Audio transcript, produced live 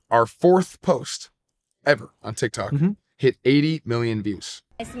our 4th post ever on TikTok hit 80 million views.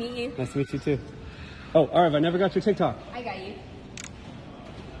 Nice to meet you. Nice to meet you too. Oh, Arv, I never got your TikTok. I got you.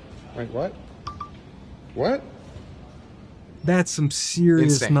 Wait, what? What? That's some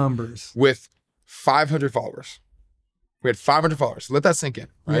serious Insane. numbers. With 500 followers. We had 500 followers. Let that sink in,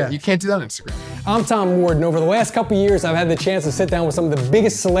 right? Yeah. You can't do that on Instagram. I'm Tom Ward, and over the last couple years, I've had the chance to sit down with some of the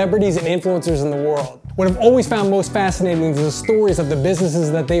biggest celebrities and influencers in the world. What I've always found most fascinating is the stories of the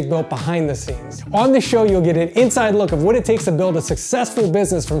businesses that they've built behind the scenes. On this show, you'll get an inside look of what it takes to build a successful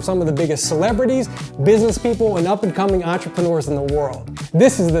business from some of the biggest celebrities, business people, and up-and-coming entrepreneurs in the world.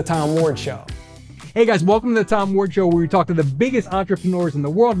 This is The Tom Ward Show. Hey guys, welcome to the Tom Ward Show, where we talk to the biggest entrepreneurs in the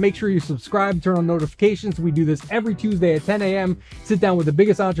world. Make sure you subscribe, turn on notifications. We do this every Tuesday at 10 a.m. Sit down with the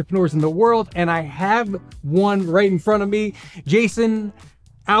biggest entrepreneurs in the world, and I have one right in front of me, Jason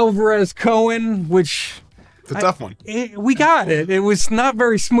Alvarez Cohen, which... It's a tough one. We got it. It was not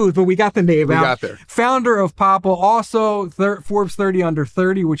very smooth, but we got the name out. We got there. Founder of Popl, also Forbes 30 under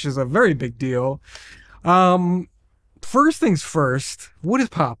 30, which is a very big deal. First things first, what is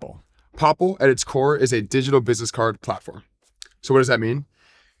Popl? Popl, at its core, is a digital business card platform. So what does that mean?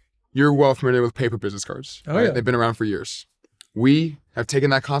 You're well familiar with paper business cards. Oh, right? yeah. They've been around for years. We have taken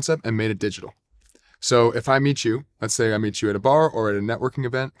that concept and made it digital. So if I meet you, let's say I meet you at a bar or at a networking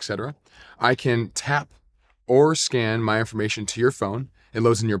event, etc., I can tap or scan my information to your phone. It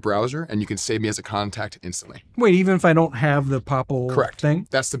loads in your browser, and you can save me as a contact instantly. Wait, even if I don't have the Popl Correct. thing?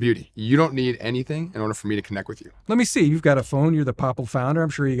 That's the beauty. You don't need anything in order for me to connect with you. Let me see. You've got a phone. You're the Popl founder. I'm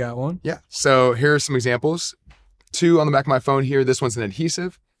sure you got one. Yeah. So here are some examples. 2 on the back of my phone here. This one's an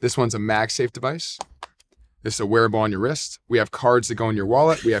adhesive. This one's a MagSafe device. This is a wearable on your wrist. We have cards that go in your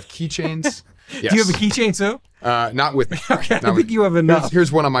wallet. We have keychains. Yes. Do you have a keychain too? Not with me. Okay, Not I with think me. you have enough.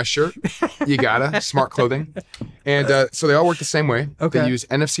 Here's one on my shirt. You gotta. Smart clothing. And so they all work the same way. Okay. They use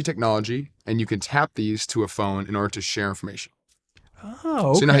NFC technology, and you can tap these to a phone in order to share information. Oh,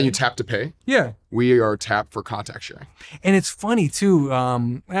 okay. So you know how you tap to pay? Yeah. We are tap for contact sharing. And it's funny too.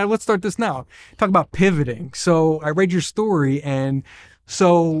 Let's start this now. Talk about pivoting. So I read your story, and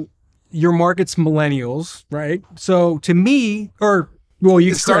so your market's millennials, right? So to me, you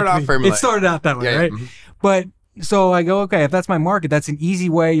It started correct out me. for It millennials. started out that way, Yeah, yeah. right? Mhm. But so I go, okay, if that's my market, that's an easy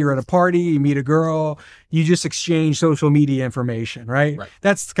way. You're at a party, you meet a girl, you just exchange social media information, right? Right.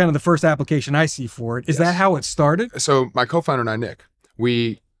 That's kind of the first application I see for it. Is Yes. that how it started? So my co-founder and I, Nick,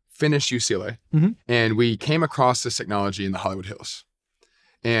 we finished UCLA, Mhm. and we came across this technology in the Hollywood Hills.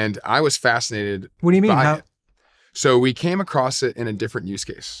 And I was fascinated What do you mean? by How? it. So we came across it in a different use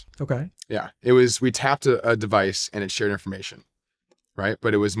case. Okay. Yeah. We tapped a device and it shared information, right?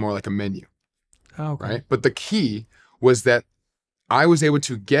 But it was more like a menu, Oh, okay. right? But the key was that I was able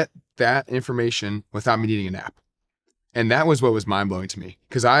to get that information without me needing an app. And that was what was mind-blowing to me,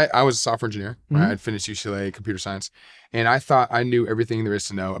 because I was a software engineer. Right? Mhm. I'd finished UCLA computer science, and I thought I knew everything there is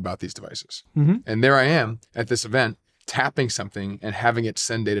to know about these devices. Mhm. And there I am at this event, tapping something and having it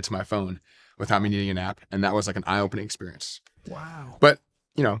send data to my phone without me needing an app. And that was like an eye-opening experience. Wow. But,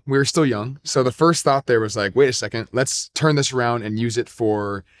 we were still young. So the first thought there was like, wait a second, let's turn this around and use it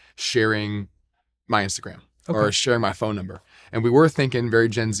for sharing my Instagram or Okay. sharing my phone number. And we were thinking very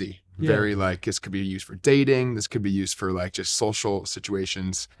Gen Z, Yeah. very like, this could be used for dating. This could be used for like just social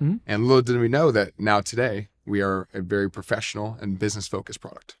situations. Mhm. And little did we know that now today we are a very professional and business focused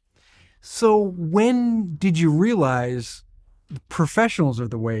product. So when did you realize professionals are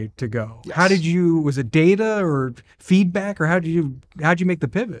the way to go? Yes. How did you, was it data or feedback, or how'd you make the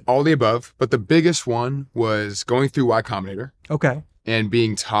pivot? All the above. But the biggest one was going through Y Combinator Okay. and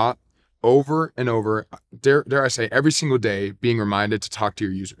being taught over and over, dare I say, every single day, being reminded to talk to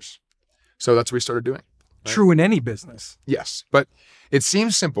your users. So that's what we started doing. Right. True in any business. Yes, but it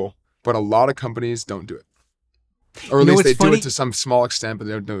seems simple, but a lot of companies don't do it. Or at You know least they what's do funny? it to some small extent, but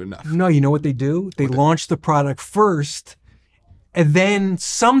they don't do it enough. No, you know what they do? They launch the product first and then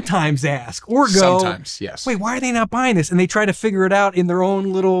sometimes ask or go, Sometimes, yes. wait, why are they not buying this? And they try to figure it out in their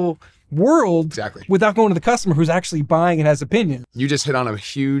own little world Exactly. without going to the customer who's actually buying and has opinions. You just hit on a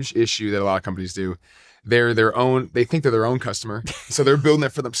huge issue that a lot of companies do. They think they're their own customer, so they're building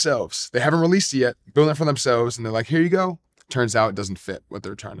it for themselves. They haven't released it yet, building it for themselves, and they're like, here you go. Turns out it doesn't fit what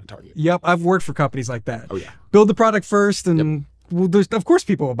they're trying to target. Yep, I've worked for companies like that. Oh, yeah. Build the product first, and of course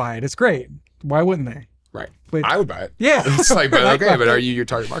people will buy it. It's great. Why wouldn't they? Right. But- I would buy it. Yeah. It's like, but okay, but are you your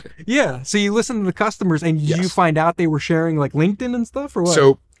target market? Yeah. So you listen to the customers, and did you Yes. find out they were sharing like LinkedIn and stuff, or what?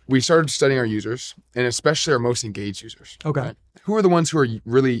 So we started studying our users, and especially our most engaged users. Okay. Who are the ones who are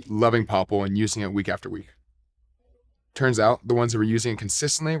really loving Popl and using it week after week? Turns out the ones that were using it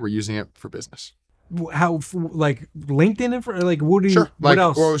consistently were using it for business. How like LinkedIn info? Like what do you? Sure. What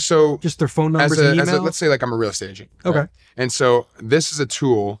else? Well, so Just their phone numbers and email. let's say like I'm a real estate agent. Okay. Right? And so this is a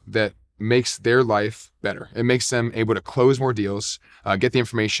tool that makes their life better. It makes them able to close more deals, get the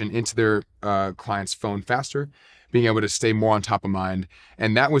information into their client's phone faster, being able to stay more on top of mind.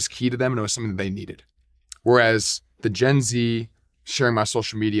 And that was key to them, and it was something that they needed. Whereas the Gen Z sharing my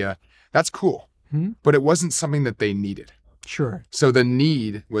social media, that's cool, but it wasn't something that they needed. Sure. So the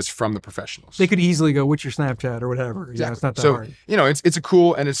need was from the professionals. They could easily go, "What's your Snapchat?" or whatever. Exactly. Yeah, it's not that so, hard. it's a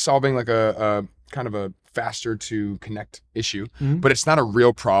cool, and it's solving like a kind of a faster to connect issue, but it's not a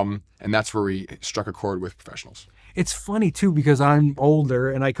real problem. And that's where we struck a chord with professionals. It's funny too, because I'm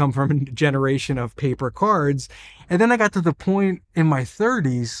older and I come from a generation of paper cards. And then I got to the point in my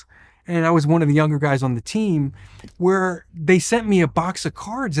 30s, and I was one of the younger guys on the team, where they sent me a box of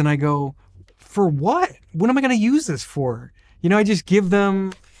cards and I go, for what? What am I going to use this for? I just give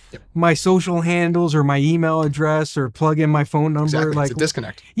them my social handles or my email address or plug in my phone number. Exactly. Like, it's a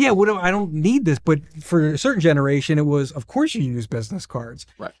disconnect. Yeah, I don't need this. But for a certain generation, it was, of course you use business cards.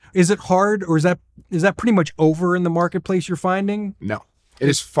 Right. Is it hard, or is that pretty much over in the marketplace you're finding? No, it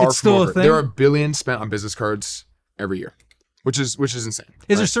is far it's from still a over. thing? There are billions spent on business cards every year, which is insane.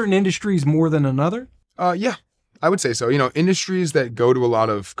 Is there certain industries more than another? Yeah, I would say so. Industries that go to a lot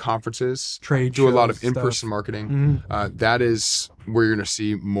of conferences, Trade do a lot of shows, in-person stuff. marketing. That is where you're going to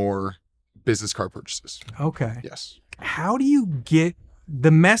see more business card purchases. Okay. Yes. How do you get the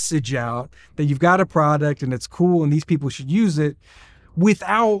message out that you've got a product and it's cool and these people should use it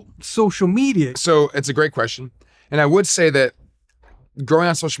without social media? So it's a great question. And I would say that growing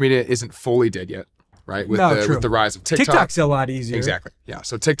on social media isn't fully dead yet, right? With the rise of TikTok. TikTok's a lot easier. Exactly. Yeah.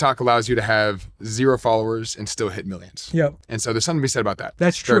 So TikTok allows you to have 0 followers and still hit millions. Yep. And so there's something to be said about that.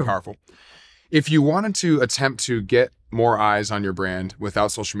 That's Very true. powerful. If you wanted to attempt to get more eyes on your brand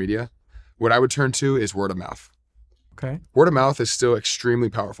without social media, what I would turn to is word of mouth. Okay. Word of mouth is still extremely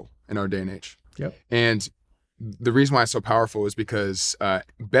powerful in our day and age. Yep. And the reason why it's so powerful is because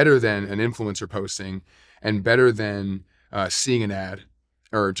better than an influencer posting and better than seeing an ad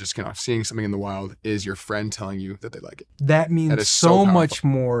or just seeing something in the wild is your friend telling you that they like it. That means That is so so much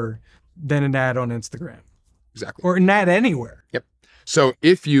more than an ad on Instagram Exactly. or an ad anywhere. Yep. So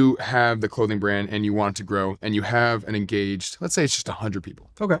if you have the clothing brand and you want it to grow and you have an engaged, let's say it's just 100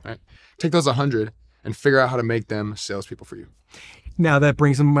 people. Okay. Right? Take those 100 and figure out how to make them salespeople for you. Now that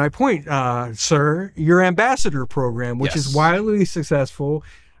brings me to my point, sir, your ambassador program, which is Yes. wildly successful.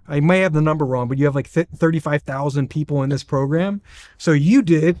 I may have the number wrong, but you have like 35,000 people in this program. So you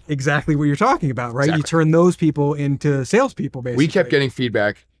did exactly what you're talking about, right? You Exactly. turned those people into salespeople, basically. We kept getting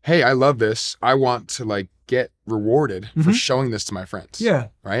feedback. Hey, I love this. I want to get rewarded for showing this to my friends. Yeah.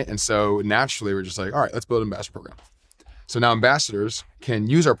 Right. And so naturally we're just like, all right, let's build an ambassador program. So now ambassadors can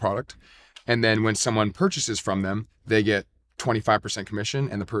use our product. And then when someone purchases from them, they get 25% commission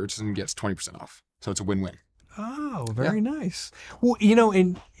and the person gets 20% off. So it's a win-win. Oh, very nice. Well,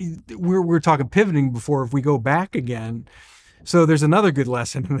 and we're talking pivoting before, if we go back again. So there's another good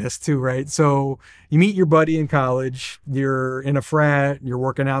lesson in this too, right? So you meet your buddy in college, you're in a frat, you're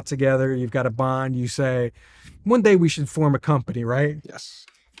working out together, you've got a bond, you say, one day we should form a company, right? Yes.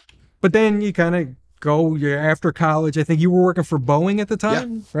 But then you kind of you're after college. I think you were working for Boeing at the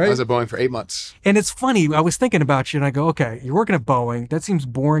time, right? I was at Boeing for 8 months. And it's funny, I was thinking about you and I go, okay, you're working at Boeing. That seems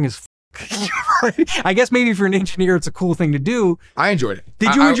boring as I guess maybe for an engineer, it's a cool thing to do. I enjoyed it.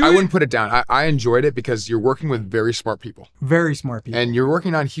 Did you enjoy I it? wouldn't put it down. I enjoyed it because you're working with very smart people Very smart people. and you're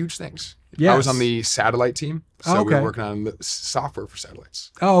working on huge things. Yes. I was on the satellite team. So Oh, we okay. were working on the software for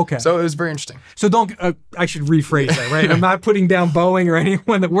satellites. Oh, okay. So it was very interesting. So don't, I should rephrase that, right? I'm not putting down Boeing or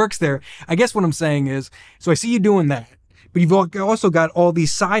anyone that works there. I guess what I'm saying is, so I see you doing that, but you've also got all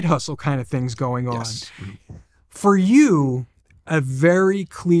these side hustle kind of things going on. Yes. For you, a very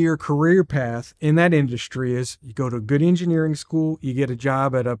clear career path in that industry is you go to a good engineering school, you get a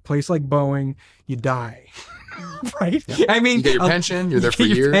job at a place like Boeing, you die. Right? I mean, You get your pension, you're there for you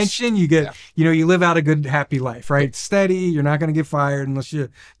get your years. pension, you get, you live out a good, happy life, right? Steady, you're not going to get fired unless you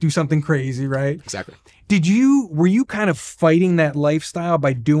do something crazy, right? Exactly. Were you kind of fighting that lifestyle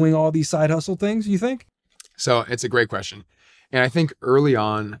by doing all these side hustle things, you think? So it's a great question. And I think early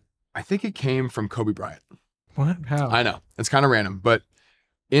on, I think it came from Kobe Bryant. What? How? I know it's kind of random, but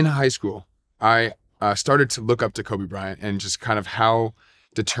in high school, I started to look up to Kobe Bryant and just kind of how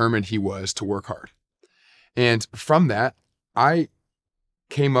determined he was to work hard. And from that, I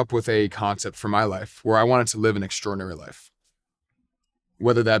came up with a concept for my life where I wanted to live an extraordinary life.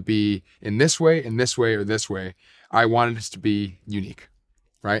 Whether that be in this way, or this way, I wanted it to be unique,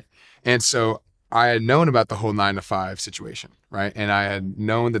 right? And so I had known about the whole 9-to-5 situation, right? And I had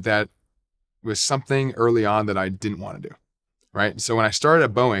known that was something early on that I didn't want to do. Right. So when I started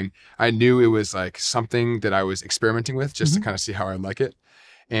at Boeing, I knew it was like something that I was experimenting with just to kind of see how I like it.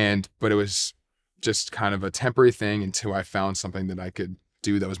 But it was just kind of a temporary thing until I found something that I could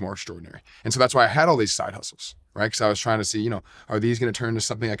do that was more extraordinary. And so that's why I had all these side hustles, right? Because I was trying to see, are these going to turn into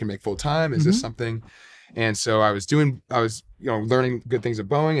something I can make full time? Is this something? And so I was learning good things at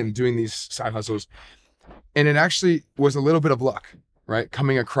Boeing and doing these side hustles. And it actually was a little bit of luck, right?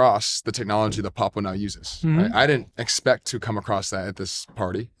 Coming across the technology that Popl now uses. Right? I didn't expect to come across that at this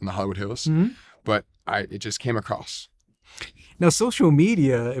party in the Hollywood Hills, but it just came across. Now, social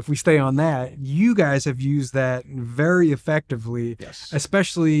media, if we stay on that, you guys have used that very effectively. Yes.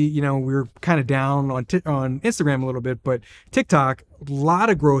 Especially, we were kind of down on Instagram a little bit, but TikTok, a lot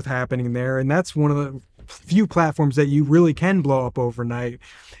of growth happening there. And that's one of the few platforms that you really can blow up overnight.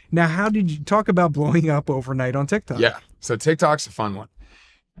 Now, how did you talk about blowing up overnight on TikTok? Yeah. So TikTok's a fun one.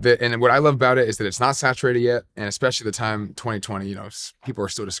 And what I love about it is that it's not saturated yet. And especially the time 2020, people are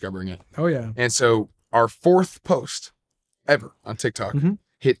still discovering it. Oh, yeah. And so our 4th post ever on TikTok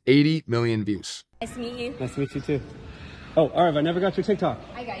hit 80 million views. Nice to meet you. Nice to meet you too. Oh, Arv, I never got your TikTok.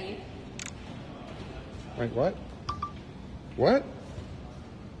 I got you. Wait, what? What?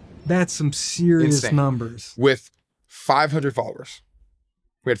 That's some serious Insane. Numbers. With 500 followers.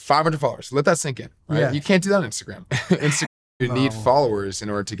 We had 500 followers. Let that sink in, right? Yeah. You can't do that on Instagram. Instagram, you need followers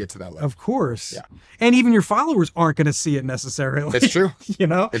in order to get to that level. Of course. Yeah. And even your followers aren't going to see it necessarily. It's true.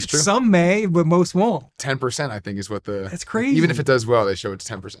 It's true. Some may, but most won't. 10%, I think, is what That's crazy. Even if it does well, they show it's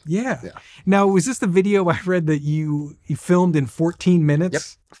 10%. Yeah. Yeah. Now, was this the video I read that you filmed in 14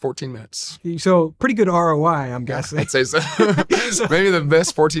 minutes? Yep. 14 minutes. So pretty good ROI, I'm guessing. I'd say so. Maybe the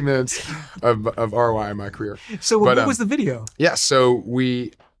best 14 minutes of ROI in my career. So what was the video? Yeah. So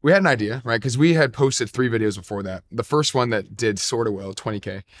we had an idea, right? Because we had posted 3 videos before that. The first one that did sort of well,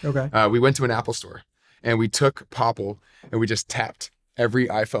 20K. Okay. We went to an Apple store and we took Popl and we just tapped every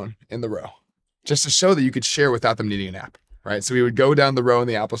iPhone in the row just to show that you could share without them needing an app, right? So we would go down the row in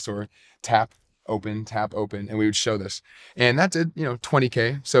the Apple store, tap, open, and we would show this. And that did,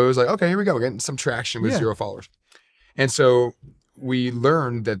 20K. So it was like, okay, here we go. We're getting some traction with 0 followers. And so we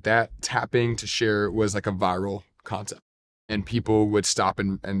learned that tapping to share was like a viral concept. And people would stop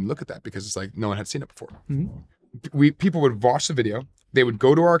and look at that because it's like no one had seen it before. People would watch the video, they would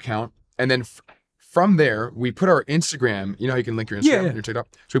go to our account, and then from there, we put our Instagram, how you can link your Instagram and your TikTok.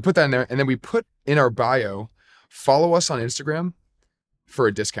 So we put that in there, and then we put in our bio, follow us on Instagram for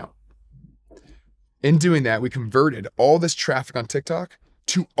a discount. In doing that, we converted all this traffic on TikTok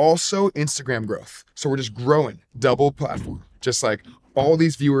to also Instagram growth. So we're just growing, double platform, just like all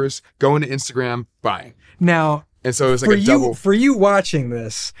these viewers going to Instagram, buying. Now, and so it was like a double. For you watching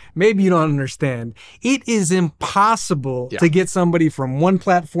this, maybe you don't understand. It is impossible to get somebody from one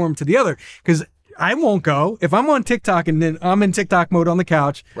platform to the other because I won't go. If I'm on TikTok and then I'm in TikTok mode on the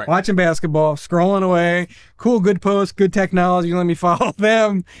couch, watching basketball, scrolling away, cool, good post, good technology, let me follow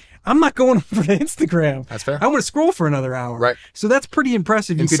them. I'm not going over to Instagram. That's fair. I want to scroll for another hour. Right. So that's pretty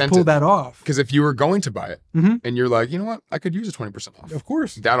impressive. You could pull that off. Because if you were going to buy it and you're like, you know what, I could use a 20% off. Of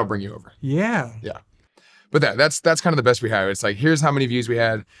course. That'll bring you over. Yeah. Yeah. But that's kind of the best we have. It's like, here's how many views we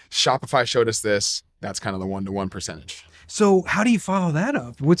had. Shopify showed us this. That's kind of the 1-to-1 percentage. So how do you follow that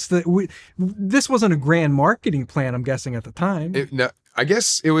up? This wasn't a grand marketing plan, I'm guessing, at the time. I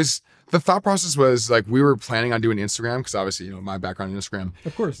guess it was, the thought process was like, we were planning on doing Instagram because obviously, my background in Instagram.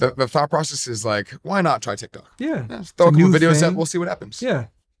 Of course. The thought process is like, why not try TikTok? Yeah. Throw a couple videos up, we'll see what happens. Yeah.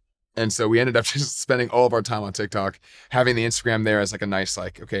 And so we ended up just spending all of our time on TikTok, having the Instagram there as like a nice,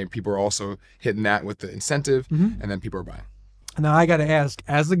 like, okay, people are also hitting that with the incentive and then people are buying. Now I got to ask,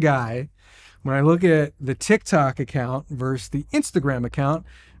 as a guy, when I look at the TikTok account versus the Instagram account,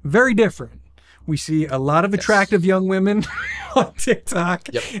 very different. We see a lot of attractive young women on TikTok,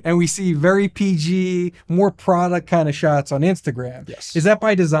 and we see very PG, more product kind of shots on Instagram. Yes. Is that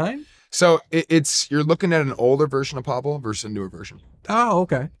by design? So you're looking at an older version of Popl versus a newer version. Oh,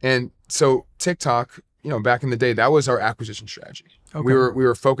 okay. And so TikTok, back in the day, that was our acquisition strategy. Okay. We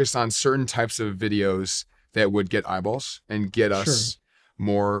were focused on certain types of videos that would get eyeballs and get us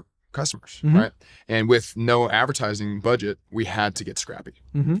more customers, right? And with no advertising budget, we had to get scrappy,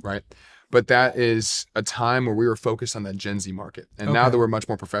 right? But that is a time where we were focused on that Gen Z market. And now that we're much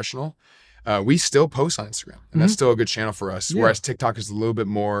more professional, we still post on Instagram, and that's still a good channel for us. Whereas TikTok is a little bit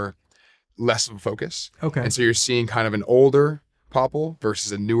less of a focus. Okay. And so you're seeing kind of an older Popl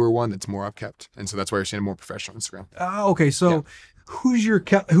versus a newer one that's more upkept. And so that's why you're seeing a more professional Instagram. Oh, okay. So who's your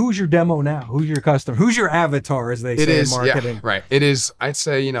demo now? Who's your customer? Who's your avatar, as they say in marketing? Yeah, right. It is, I'd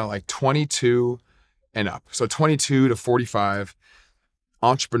say, like 22 and up. So 22 to 45.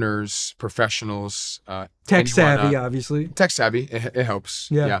 entrepreneurs, professionals, Tech anyone, savvy, obviously. tech savvy. It helps.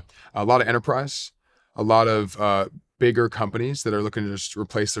 Yeah. A lot of enterprise, a lot of bigger companies that are looking to just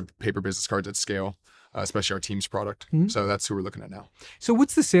replace their paper business cards at scale, especially our Teams product. So that's who we're looking at now. So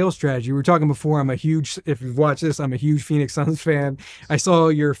what's the sales strategy? We were talking before. If you've watched this, I'm a huge Phoenix Suns fan. I saw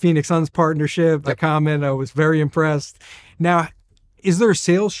your Phoenix Suns partnership. I commented. I was very impressed. Now, is there a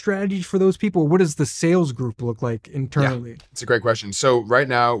sales strategy for those people? Or what does the sales group look like internally? It's a great question. So right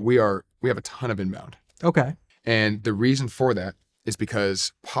now we have a ton of inbound. Okay. And the reason for that is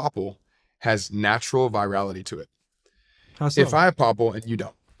because Popl has natural virality to it. How so? If I have Popl and you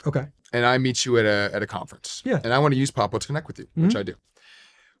don't, Okay. and I meet you at a conference, Yeah. and I want to use Popl to connect with you, which I do.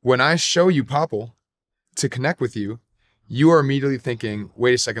 When I show you Popl to connect with you, you are immediately thinking,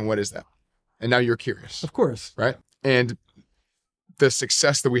 wait a second, what is that? And now you're curious, Of course. right? And the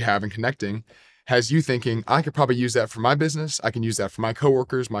success that we have in connecting has you thinking, I could probably use that for my business. I can use that for my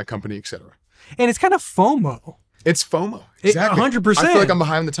coworkers, my company, etc. And it's kind of FOMO. It's FOMO. Exactly. 100%. I feel like I'm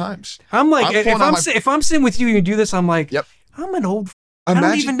behind the times. I'm like, I'm pulling out if I'm sitting with you and you do this, I'm like, Yep. I'm an old. I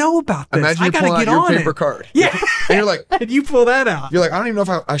don't even know about this. Imagine I you're gotta pulling get out your on paper it. card. Yeah. And you're like, And you pull that out. I don't even know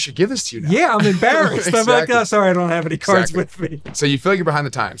if I should give this to you now. Yeah, I'm embarrassed. I'm like, Exactly. oh, sorry, I don't have any cards Exactly. with me. So you feel like you're behind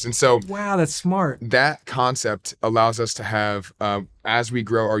the times. And so Wow, that's smart. that concept allows us to have, as we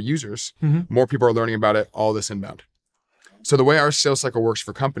grow our users, Mm-hmm. more people are learning about it, all this inbound. So the way our sales cycle works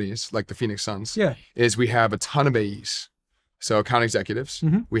for companies like the Phoenix Suns Yeah. is we have a ton of AEs. So account executives,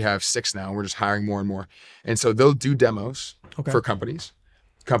 Mhm. we have 6 now. We're just hiring more and more. And so they'll do demos Okay. for companies.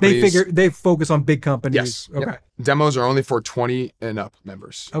 They focus on big companies. Yes. Okay. Yep. Demos are only for 20 and up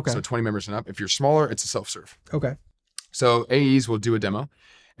members. Okay. So 20 members and up. If you're smaller, it's a self-serve. Okay. So AEs will do a demo.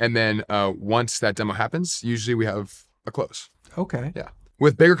 And then once that demo happens, usually we have a close. Okay. Yeah.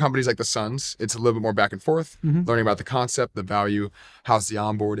 With bigger companies like the Suns, it's a little bit more back and forth, Mhm. learning about the concept, the value, how's the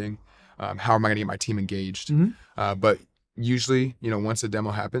onboarding, how am I going to get my team engaged. Mhm. But usually, once the demo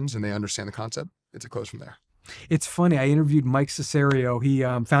happens and they understand the concept, it's a close from there. It's funny. I interviewed Mike Cesario. He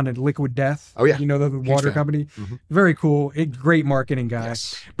founded Liquid Death. Oh, yeah. You know, the water fan. company. Mhm. Very cool. Great marketing guy.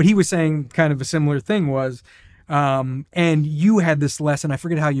 Yes. But he was saying kind of a similar thing was, and you had this lesson, I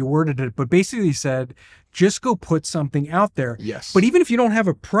forget how you worded it, but basically he said, just go put something out there. Yes. But even if you don't have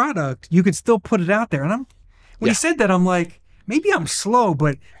a product, you could still put it out there. And when he said that, I'm like, maybe I'm slow,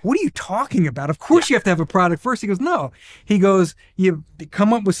 but what are you talking about? Of course you have to have a product first. He goes, no. He goes, you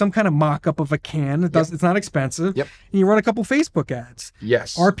come up with some kind of mock-up of a can. It's not expensive. Yep. And you run a couple Facebook ads.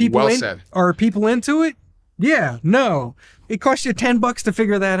 Yes. Are people well said. Are people into it? Yeah, no. It costs you $10 to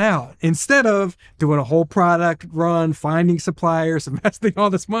figure that out. Instead of doing a whole product run, finding suppliers, investing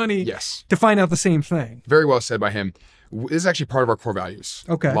all this money Yes. to find out the same thing. Very well said by him. This is actually part of our core values.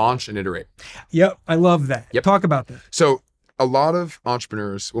 Okay. Launch and iterate. Yep, I love that. Yep. Talk about that. So a lot of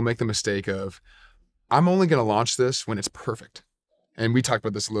entrepreneurs will make the mistake of, I'm only going to launch this when it's perfect. And we talked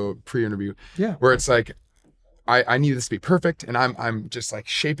about this a little pre-interview, Yeah. where it's like, I need this to be perfect, and I'm just like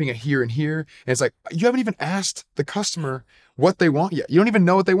shaping it here and here. And it's like, you haven't even asked the customer what they want yet. You don't even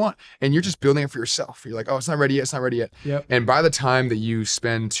know what they want. And you're just building it for yourself. You're like, oh, it's not ready yet. It's not ready yet. Yep. And by the time that you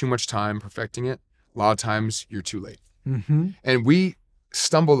spend too much time perfecting it, a lot of times you're too late. Mm-hmm. And we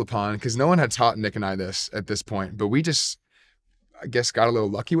stumbled upon, because no one had taught Nick and I this at this point, but we just, I guess, got a little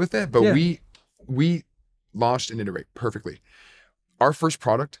lucky with it. But Yeah. we launched and iterate perfectly. Our first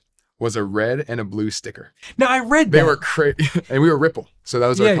product was a red and a blue sticker. Now, I read that. They were crazy. And we were Ripple. So that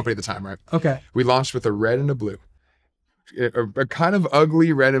was our Yeah. company at the time, right? Okay. We launched with a red and a blue. A kind of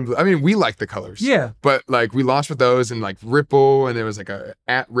ugly red and blue. I mean, we like the colors. Yeah. But like we launched with those and like Ripple, and there was like a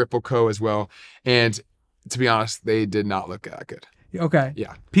at Ripple Co as well. And to be honest, they did not look that good. Okay.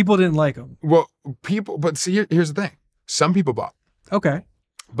 Yeah. People didn't like them. Well, but see, here's the thing. Some people bought. Okay.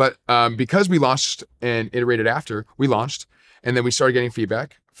 But because we launched and iterated after, we launched and then we started getting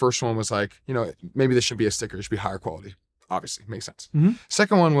feedback. First one was like, maybe this shouldn't be a sticker. It should be higher quality. Obviously, makes sense. Mhm.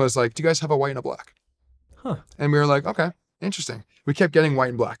 Second one was like, do you guys have a white and a black? Huh. And we were like, okay, interesting. We kept getting white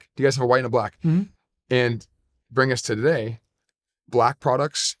and black. Do you guys have a white and a black? Mhm. And bring us to today, black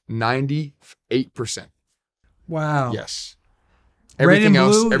products, 98%. Wow. Yes. Red and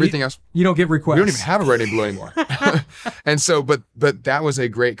blue, Everything else. You don't get requests. We don't even have a red and blue anymore. And so, but that was a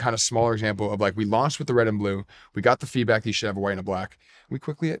great kind of smaller example of like, we launched with the red and blue. We got the feedback that you should have a white and a black. We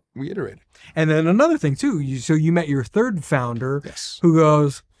quickly, we iterated. And then another thing too, so you met your third founder Yes. who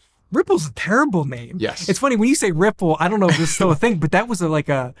goes, Ripple's a terrible name. Yes. It's funny when you say Ripple, I don't know if this is still a thing, but that was like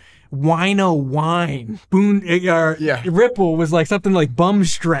a wino wine. Ripple was like something like bum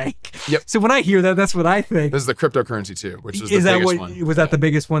strike. Yep. So when I hear that, that's what I think. This is the cryptocurrency too, which is the Is that biggest what one. was that the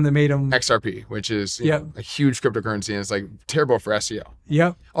biggest one that made them? XRP, which is you know, a huge cryptocurrency, and it's like terrible for SEO.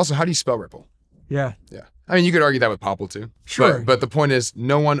 Yep. Also, how do you spell Ripple? Yeah. Yeah. I mean, you could argue that with Popple too. Sure. But the point is,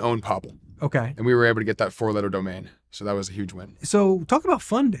 no one owned Popple, Okay. and we were able to get that 4-letter domain. So that was a huge win. So talk about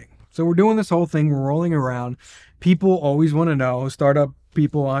funding. So we're doing this whole thing. We're rolling around. People always want to know. Startup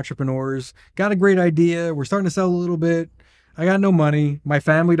people, entrepreneurs, got a great idea. We're starting to sell a little bit. I got no money. My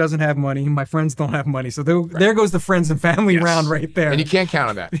family doesn't have money. My friends don't have money. So there goes the friends and family round right there. And you can't count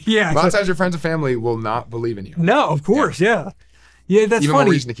on that. Yeah. A lot of times your friends and family will not believe in you. No, of course. Yeah. Yeah, that's Even funny.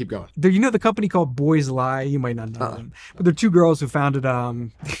 more reason to keep going. You know the company called Boys Lie? You might not know them. But they're two girls who founded,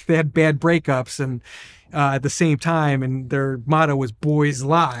 they had bad breakups and at the same time, and their motto was Boys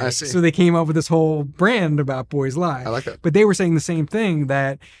Lie. I see. So they came up with this whole brand about Boys Lie. I like that. But they were saying the same thing,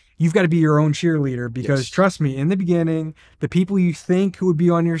 that you've got to be your own cheerleader because Yes. trust me, in the beginning, the people you think who would be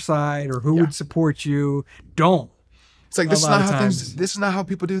on your side or who would support you don't. It's like A this is lot not of how times. things. This is not how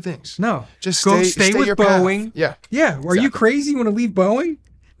people do things. No. Just Go stay with your path. Boeing. Yeah. Yeah. Are you Exactly. crazy? You want to leave Boeing?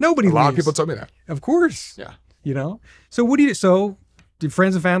 Nobody A lot of leaves. people told me that. Of course. Yeah. You know? So what do you, so your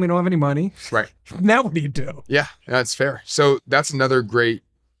friends and family don't have any money. Right. Now what do you do? Yeah, that's fair. So that's another great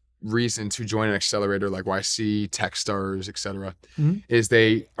reason to join an accelerator like YC, Techstars, et cetera, is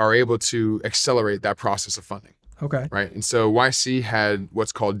they are able to accelerate that process of funding, Okay. right? And so YC had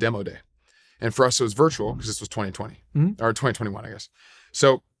what's called Demo Day. And for us, it was virtual because this was 2020 or 2021, I guess.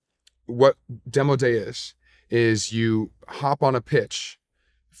 So what Demo Day is you hop on a pitch.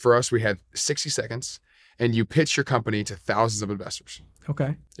 For us, we had 60 seconds and you pitch your company to thousands of investors.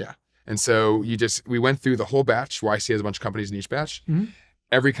 Okay. Yeah. And so we went through the whole batch. YC has a bunch of companies in each batch.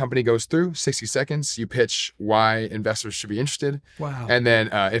 Every company goes through 60 seconds. You pitch why investors should be interested. Wow. And then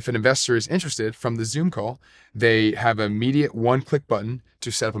if an investor is interested from the Zoom call, they have an immediate one-click button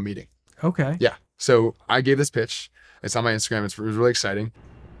to set up a meeting. Okay. Yeah. So I gave this pitch. It's on my Instagram. It was really exciting.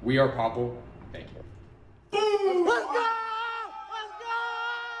 We are Popple. Thank you.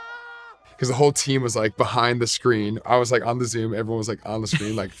 Because the whole team was like behind the screen. I was like on the Zoom. Everyone was like on the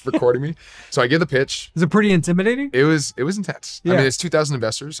screen, like recording me. So I give the pitch. Is it pretty intimidating? It was intense. Yeah. I mean, it's 2,000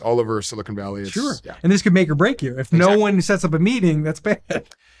 investors all over Silicon Valley. It's, Sure. Yeah, And this could make or break you. If no Exactly. one sets up a meeting, that's bad.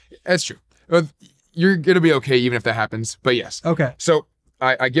 that's true. You're going to be okay even if that happens. But yes. Okay. So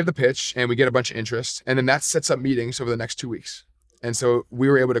I give the pitch and we get a bunch of interest. And then that sets up meetings over the next 2 weeks. And so we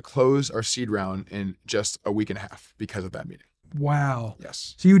were able to close our seed round in just a week and a half because of that meeting. Wow.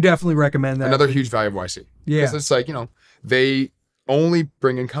 Yes. So you definitely recommend that. Another huge value of YC. Yeah. Because it's like, they only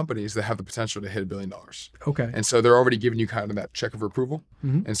bring in companies that have the potential to hit $1 billion. Okay. And so they're already giving you kind of that check of approval.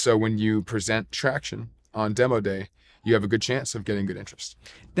 Mhm. And so when you present traction on Demo Day, you have a good chance of getting good interest.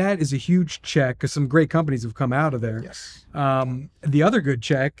 That is a huge check because some great companies have come out of there. Yes. The other good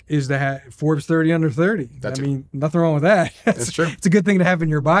check is the Forbes 30 under 30. That's I mean, nothing wrong with that. That's true. It's a good thing to have in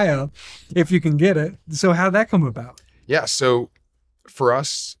your bio if you can get it. So how did that come about? Yeah. So for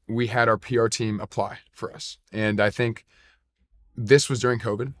us, we had our PR team apply for us. And I think this was during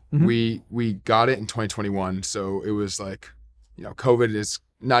COVID. Mhm. We got it in 2021. So it was like, COVID is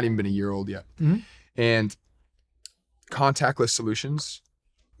not even been a year old yet. Mhm. And contactless solutions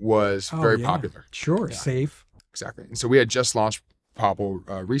was very yeah. popular. Sure. Yeah. Safe. Exactly. And so we had just launched Popple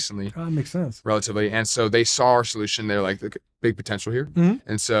recently, Oh, that makes sense. relatively. And so they saw our solution. They're like, the big potential here. Mhm.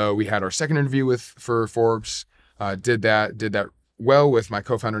 And so we had our second interview for Forbes, did that well with my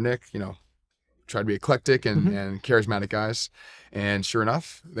co-founder, Nick, tried to be eclectic and charismatic guys. And sure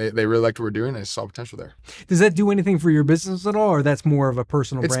enough, they really liked what we're doing. They saw potential there. Does that do anything for your business at all, or that's more of a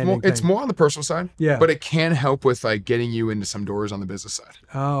personal branding It's thing? more on the personal side, Yeah. but it can help with like getting you into some doors on the business side.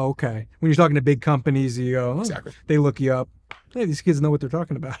 Oh, okay. When you're talking to big companies, you go, Exactly. They look you up. Hey, these kids know what they're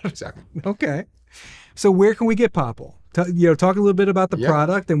talking about. Exactly. Okay. So where can we get Popple? Talk a little bit about the Yeah.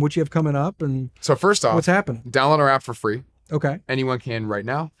 product and what you have coming up and So first off, what's happening. download our app for free. Okay. Anyone can right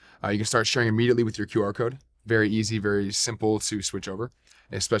now. You can start sharing immediately with your QR code. Very easy, very simple to switch over,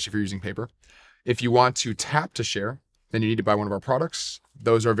 especially if you're using paper. If you want to tap to share, then you need to buy one of our products.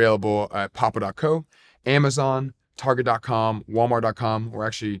 Those are available at popple.co, Amazon, Target.com, Walmart.com. We're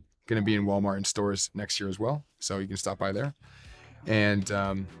actually going to be in Walmart in stores next year as well, so you can stop by there. And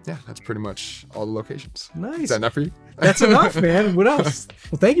yeah, that's pretty much all the locations. Nice. Is that enough for you? That's enough, man. What else?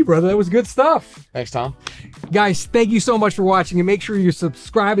 Well, thank you, brother. That was good stuff. Thanks, Tom. Guys, thank you so much for watching, and make sure you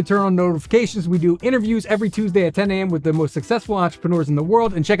subscribe and turn on notifications. We do interviews every Tuesday at 10 a.m. with the most successful entrepreneurs in the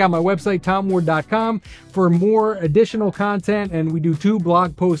world. And check out my website, tomward.com, for more additional content. And we do 2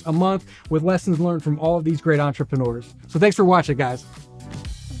 blog posts a month with lessons learned from all of these great entrepreneurs. So thanks for watching, guys.